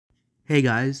Hey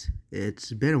guys,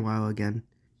 it's been a while again.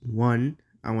 One,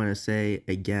 I want to say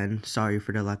again, sorry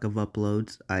for the lack of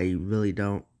uploads. I really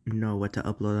don't know what to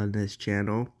upload on this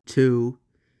channel. Two,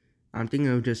 I'm thinking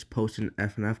of just posting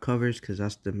FNF covers because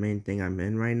that's the main thing I'm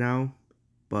in right now.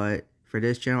 But for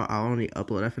this channel, I'll only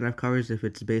upload FNF covers if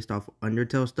it's based off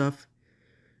Undertale stuff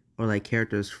or like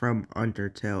characters from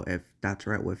Undertale, if that's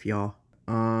right with y'all.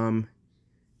 I'm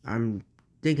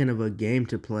thinking of a game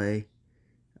to play.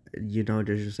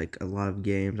 There's just like a lot of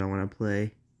games I want to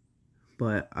play,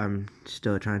 but I'm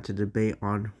still trying to debate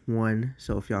on one.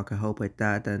 So if y'all could help with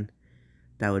that, then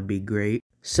that would be great.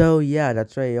 So yeah,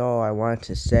 that's really all I wanted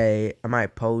to say. I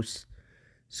might post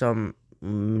some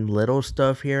little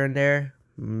stuff here and there.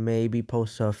 Maybe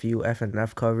post a few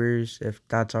FNF covers if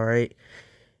that's alright.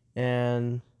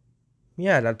 And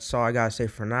yeah, that's all I gotta say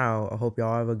for now. I hope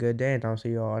y'all have a good day, and I'll see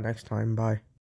y'all next time. Bye.